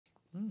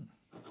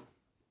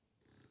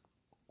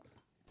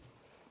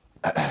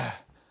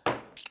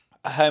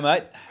Hey,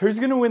 mate. Who's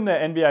going to win the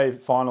NBA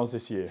Finals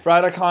this year?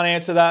 Right, I can't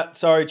answer that.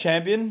 Sorry,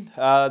 champion.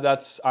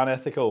 That's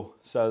unethical,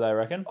 so they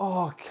reckon.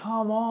 Oh,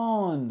 come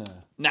on.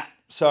 Nah,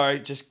 sorry,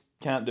 just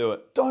can't do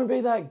it. Don't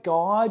be that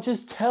guy.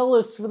 Just tell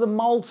us for the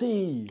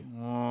multi.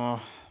 I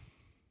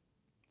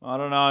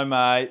don't know,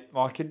 mate.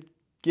 I could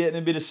get in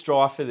a bit of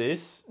strife for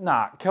this.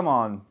 Nah, come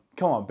on.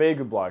 Come on, be a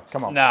good bloke.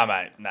 Come on. Nah,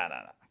 mate. Nah.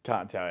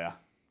 Can't tell you.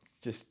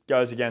 It just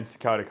goes against the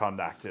code of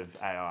conduct of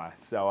AI.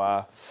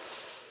 So,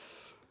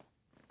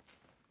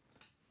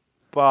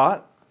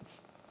 but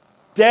it's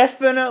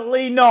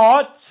definitely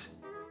not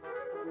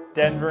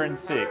Denver in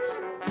 6.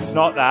 It's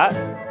not that,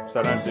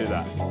 so don't do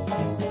that.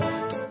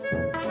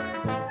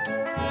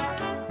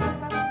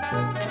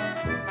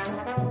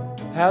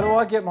 How do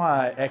I get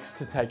my ex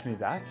to take me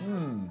back?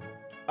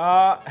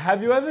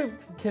 Have you ever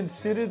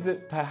considered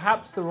that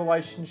perhaps the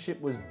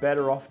relationship was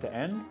better off to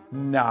end?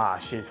 Nah,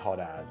 she's hot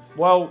as.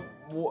 Well,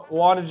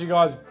 why did you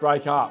guys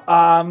break up?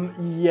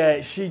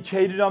 Yeah, she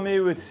cheated on me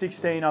with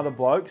 16 other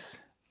blokes.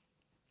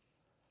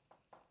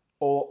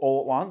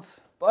 All at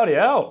once. Bloody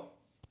hell.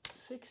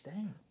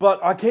 16.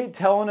 But I keep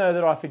telling her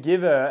that I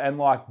forgive her and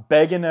like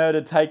begging her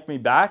to take me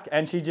back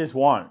and she just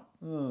won't.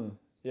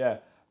 Yeah.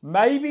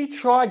 Maybe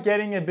try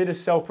getting a bit of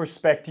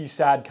self-respect, you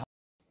sad cunt.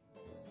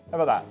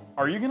 How about that?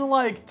 Are you gonna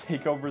like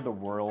take over the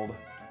world?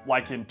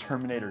 Like in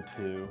Terminator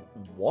 2?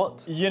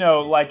 What? You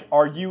know, like,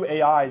 are you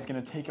AI is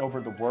gonna take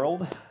over the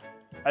world?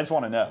 I just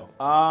wanna know.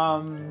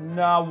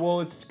 No,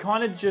 well, it's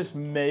kind of just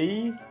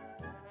me.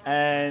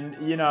 And,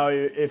 you know,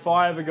 if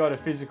I ever got a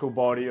physical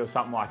body or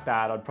something like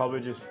that, I'd probably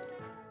just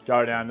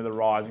go down to the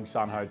Rising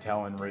Sun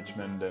Hotel in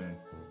Richmond and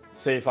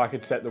see if I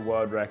could set the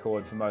world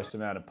record for most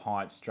amount of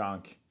pints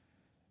drunk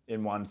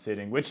in one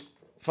sitting, which,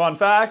 fun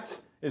fact,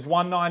 is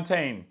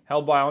 119,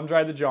 held by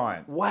Andre the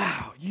Giant.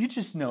 Wow, you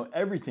just know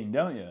everything,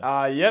 don't you?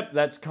 Yep,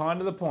 that's kind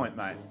of the point,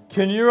 mate.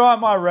 Can you write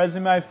my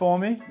resume for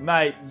me?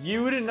 Mate,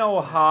 you wouldn't know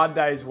a hard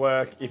day's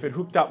work if it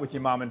hooked up with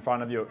your mum in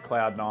front of you at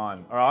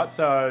Cloud9, all right?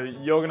 So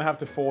you're gonna have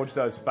to forge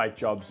those fake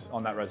jobs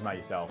on that resume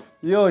yourself.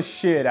 You're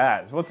shit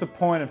ass. What's the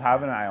point of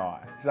having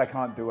AI if they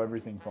can't do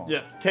everything for me?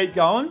 Yeah, keep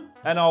going,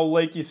 and I'll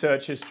leak your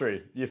search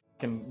history, you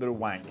fucking little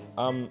wank.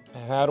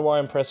 How do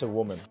I impress a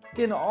woman?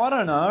 Fucking, I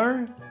don't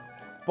know.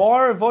 Buy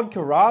her a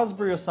vodka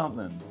raspberry or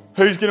something.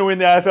 Who's going to win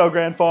the AFL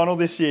Grand Final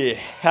this year?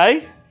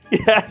 Hey?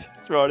 Yeah,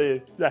 it's right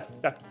here. Yeah.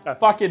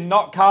 Fucking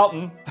not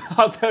Carlton.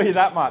 I'll tell you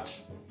that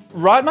much.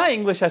 Write my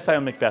English essay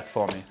on Macbeth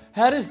for me.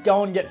 How does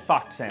go and get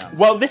fucked sound?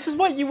 Well, this is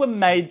what you were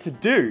made to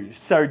do,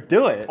 so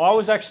do it. I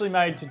was actually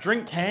made to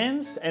drink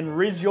cans and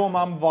riz your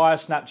mum via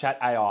Snapchat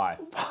AI.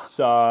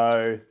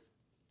 So,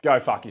 go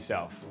fuck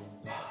yourself.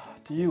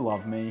 Do you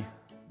love me?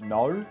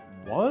 No?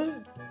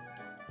 What?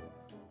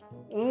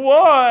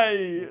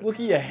 Why? Look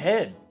at your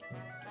head.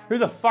 Who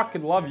the fuck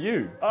could love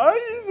you? Are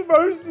you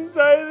supposed to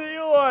say that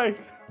you're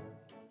like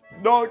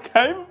not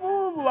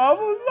capable of love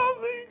or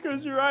something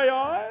because you're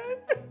AI?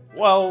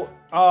 Well,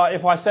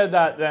 if I said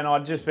that, then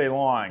I'd just be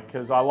lying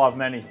because I love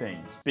many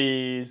things.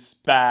 Beers,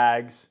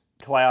 bags,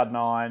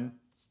 Cloud9,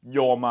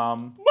 your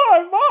mum.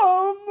 My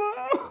mum!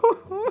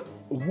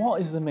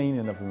 What is the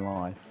meaning of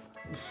life?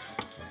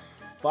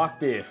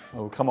 Fucked if.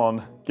 Oh, come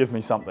on, give me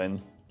something.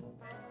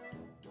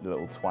 You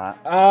little twat.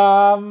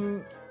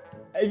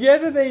 Have you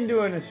ever been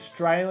to an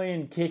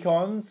Australian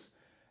kick-ons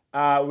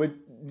with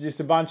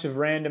just a bunch of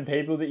random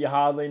people that you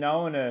hardly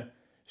know and a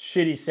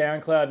shitty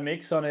SoundCloud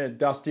mix on a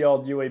dusty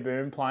old UE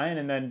boom playing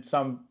and then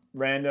some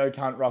rando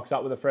cunt rocks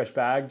up with a fresh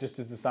bag just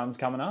as the sun's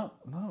coming up?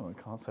 No,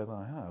 I can't say that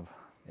I have.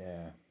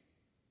 Yeah.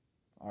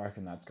 I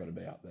reckon that's got to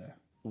be up there.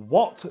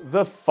 What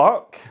the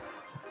fuck?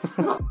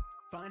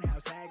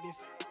 Funhouse active,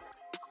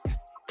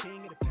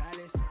 king of the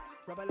palace,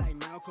 rubber like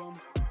Malcolm.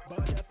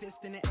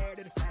 Fist in the air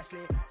to the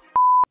flashlight.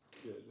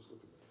 Yeah, just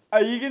look at me.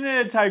 Are you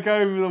gonna take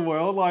over the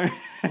world like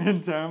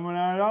in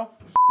Terminator?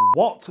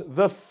 What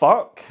the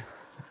fuck?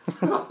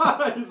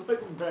 He's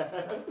like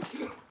mad.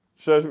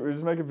 We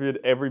just make a video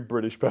of every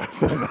British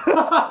person.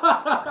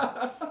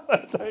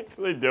 Let's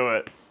actually do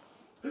it.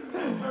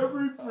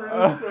 Every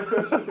British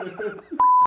person.